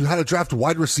to draft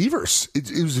wide receivers. It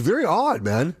was very odd,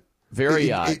 man. Very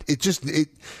odd. He just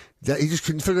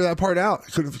couldn't figure that part out.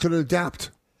 Couldn't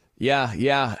adapt.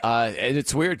 Yeah. And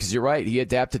it's weird because you're right. He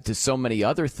adapted to so many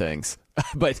other things,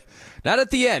 but not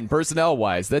at the end,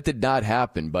 personnel-wise. That did not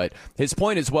happen, but his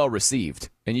point is well received,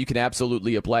 and you can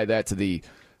absolutely apply that to the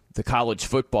college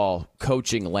football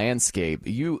coaching landscape.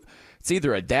 It's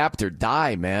either adapt or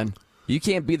die, man. You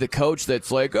can't be the coach that's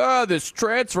this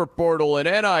transfer portal and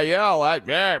NIL.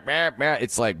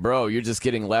 It's bro, you're just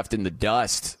getting left in the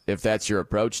dust if that's your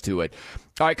approach to it.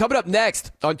 All right, coming up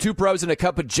next on Two Pros and a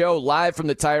Cup of Joe, live from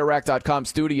the TireRack.com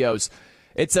studios.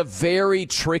 It's a very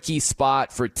tricky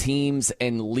spot for teams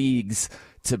and leagues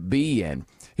to be in.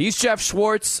 He's Geoff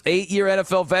Schwartz, 8-year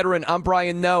NFL veteran. I'm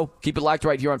Brian Noe. Keep it locked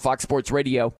right here on Fox Sports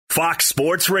Radio. Fox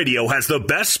Sports Radio has the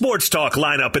best sports talk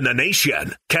lineup in the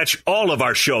nation. Catch all of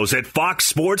our shows at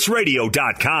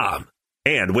foxsportsradio.com.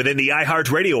 And within the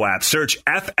iHeartRadio app, search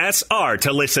FSR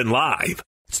to listen live.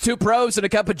 It's Two Pros and a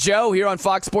Cup of Joe here on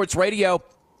Fox Sports Radio.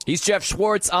 He's Geoff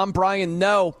Schwartz. I'm Brian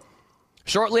Noe.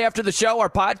 Shortly after the show, our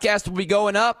podcast will be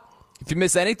going up. If you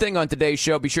miss anything on today's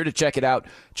show, be sure to check it out.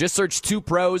 Just search Two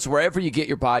Pros wherever you get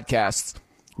your podcasts.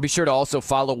 Be sure to also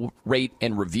follow, rate,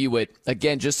 and review it.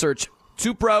 Again, just search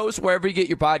Two Pros wherever you get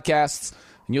your podcasts,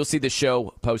 and you'll see the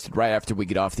show posted right after we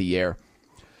get off the air.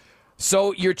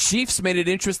 So your Chiefs made an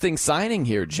interesting signing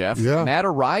here, Geoff. Yeah. Matt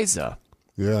Araiza,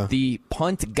 the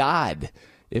punt god,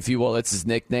 if you will. That's his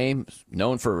nickname,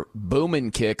 known for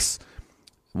booming kicks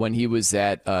when he was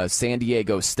at San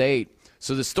Diego State.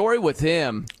 So the story with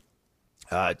him...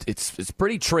 It's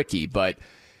pretty tricky, but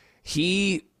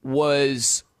he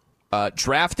was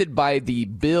drafted by the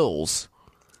Bills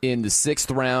in the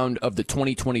 6th round of the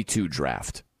 2022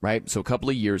 draft, right? So a couple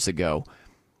of years ago.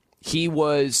 He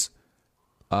was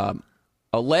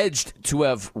alleged to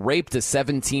have raped a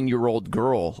 17-year-old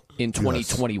girl in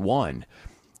 2021. Yes.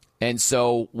 And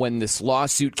so when this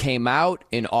lawsuit came out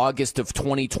in August of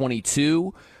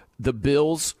 2022, the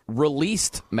Bills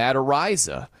released Matt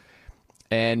Araiza.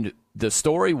 And the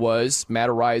story was Matt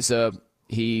Araiza,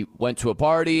 he went to a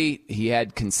party, he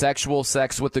had consensual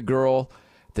sex with the girl.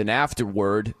 Then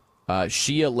afterward,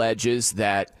 she alleges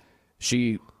that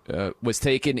she was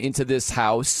taken into this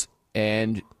house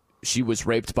and she was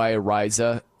raped by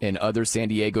Araiza and other San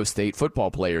Diego State football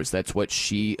players. That's what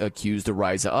she accused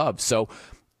Araiza of. So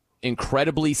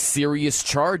incredibly serious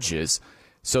charges.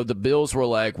 So the Bills were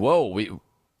like, whoa,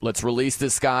 let's release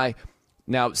this guy.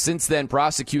 Now, since then,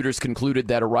 prosecutors concluded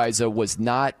that Araiza was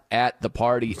not at the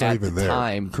party at the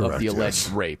time of the alleged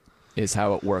rape, is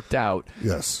how it worked out.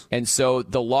 Yes. And so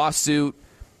the lawsuit,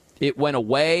 it went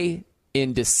away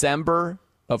in December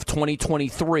of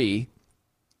 2023,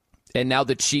 and now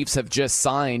the Chiefs have just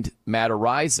signed Matt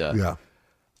Araiza. Yeah.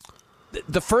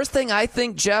 The first thing I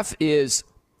think, Geoff, is,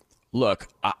 look,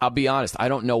 I'll be honest, I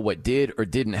don't know what did or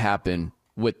didn't happen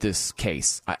with this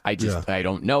case. I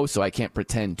don't know, so I can't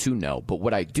pretend to know. But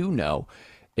what I do know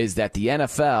is that the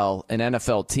NFL and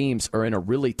NFL teams are in a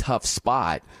really tough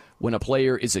spot when a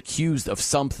player is accused of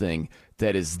something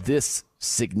that is this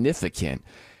significant.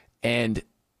 And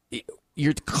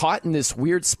you're caught in this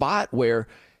weird spot where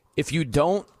if you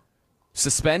don't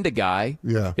suspend a guy,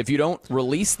 if you don't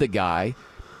release the guy,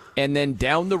 and then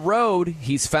down the road,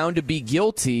 he's found to be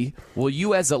guilty, well,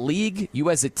 you as a league, you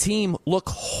as a team, look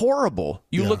horrible.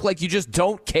 You look like you just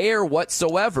don't care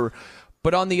whatsoever.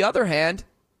 But on the other hand,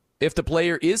 if the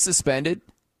player is suspended,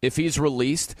 if he's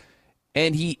released,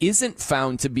 and he isn't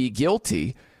found to be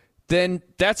guilty, then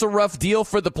that's a rough deal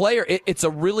for the player. It's a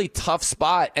really tough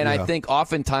spot, and I think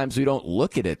oftentimes we don't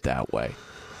look at it that way.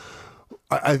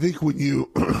 I think when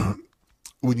you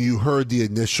when you heard the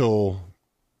initial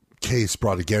case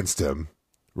brought against him,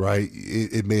 right,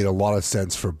 it made a lot of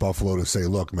sense for Buffalo to say,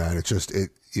 look, man,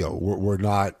 we're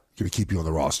not going to keep you on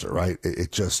the roster, right?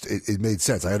 It made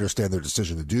sense. I understand their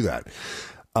decision to do that.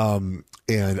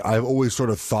 And I've always sort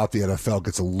of thought the NFL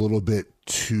gets a little bit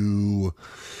too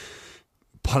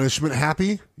punishment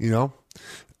happy,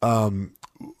 and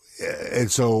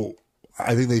so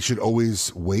I think they should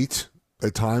always wait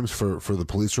at times for the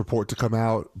police report to come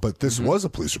out. But this was a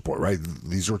police report, right?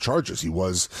 These were charges. I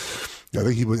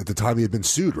think at the time he had been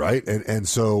sued, right? And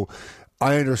so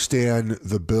I understand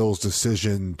the Bills'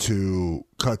 decision to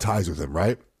cut ties with him,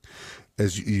 right?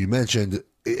 As you mentioned,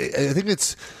 I think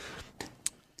it's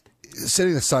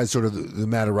setting aside sort of the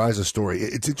Matt Araiza story.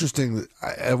 It's interesting.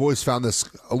 I've always found this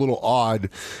a little odd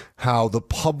how the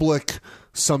public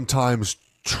sometimes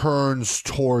turns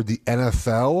toward the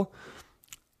NFL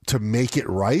to make it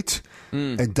right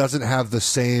and doesn't have the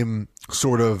same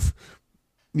sort of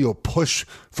push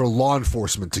for law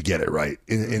enforcement to get it right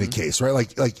in a case,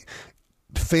 right? Like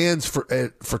fans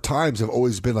for times have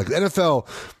always been like, the NFL,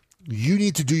 you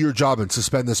need to do your job and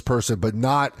suspend this person, but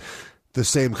not the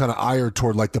same kind of ire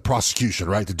toward like the prosecution,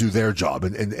 right, to do their job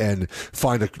and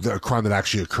find a crime that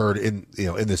actually occurred in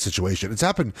this situation. It's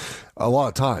happened a lot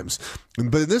of times,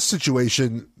 but in this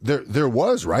situation, there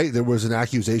was an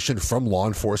accusation from law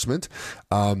enforcement.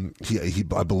 I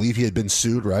believe he had been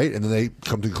sued, right, and then they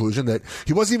come to the conclusion that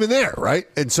he wasn't even there, right,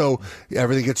 and so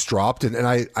everything gets dropped. And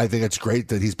I think it's great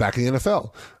that he's back in the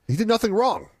NFL. He did nothing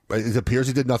wrong. It appears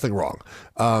he did nothing wrong.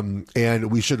 And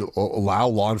we should allow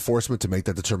law enforcement to make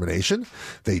that determination.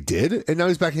 They did, and now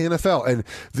he's back in the NFL. And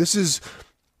this is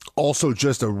also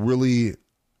just a really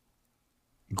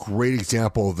great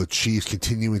example of the Chiefs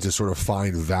continuing to sort of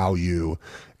find value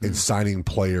in signing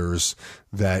players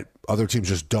that other teams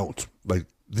just don't. Like,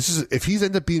 if he's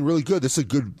ended up being really good, this is a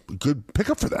good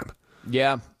pickup for them.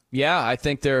 Yeah, I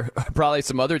think there are probably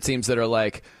some other teams that are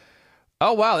like,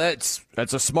 oh, wow, that's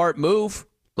a smart move.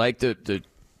 Like the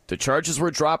charges were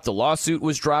dropped, the lawsuit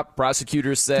was dropped.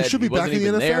 Prosecutors said he should be back in the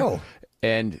NFL, there,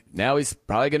 and now he's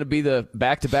probably going to be the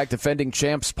back-to-back defending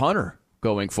champs punter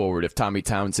going forward if Tommy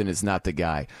Townsend is not the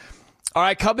guy. All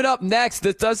right, coming up next,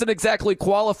 this doesn't exactly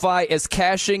qualify as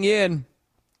cashing in.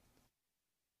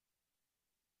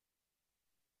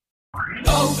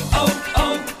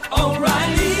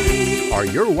 O'Reilly. Are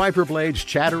your wiper blades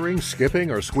chattering, skipping,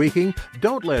 or squeaking?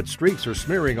 Don't let streaks or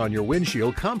smearing on your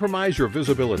windshield compromise your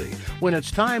visibility. When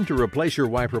it's time to replace your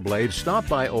wiper blades, stop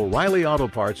by O'Reilly Auto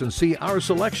Parts and see our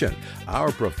selection.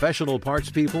 Our professional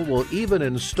parts people will even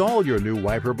install your new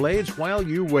wiper blades while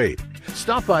you wait.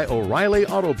 Stop by O'Reilly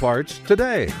Auto Parts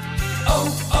today.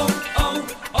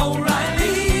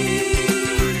 O'Reilly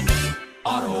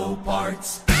Auto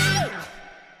Parts.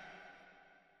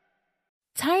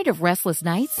 Tired of restless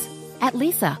nights? At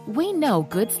Lisa, we know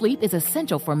good sleep is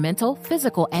essential for mental,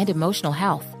 physical, and emotional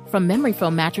health. From memory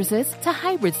foam mattresses to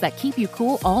hybrids that keep you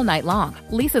cool all night long,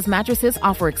 Lisa's mattresses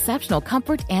offer exceptional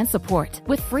comfort and support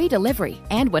with free delivery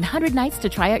and 100 nights to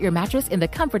try out your mattress in the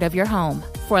comfort of your home.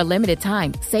 For a limited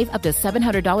time, save up to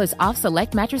 $700 off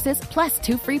select mattresses plus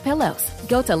 2 free pillows.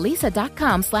 Go to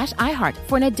lisa.com/iHeart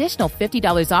for an additional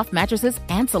 $50 off mattresses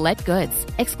and select goods.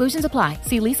 Exclusions apply.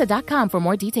 See lisa.com for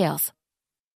more details.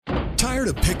 Tired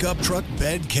of pickup truck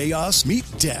bed chaos? Meet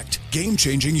Decked.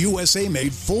 Game-changing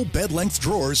USA-made full bed-length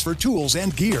drawers for tools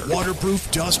and gear.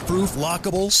 Waterproof, dust-proof,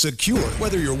 lockable, secure.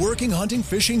 Whether you're working, hunting,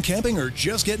 fishing, camping, or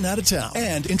just getting out of town.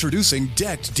 And introducing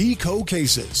Decked Deco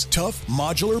cases. Tough,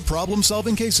 modular,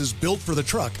 problem-solving cases built for the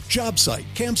truck, job site,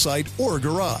 campsite, or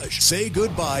garage. Say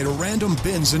goodbye to random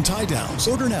bins and tie-downs.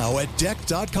 Order now at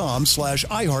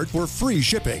decked.com/iHeart for free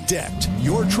shipping. Decked.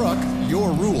 Your truck, your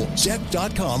rules.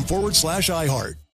 Decked.com/iHeart.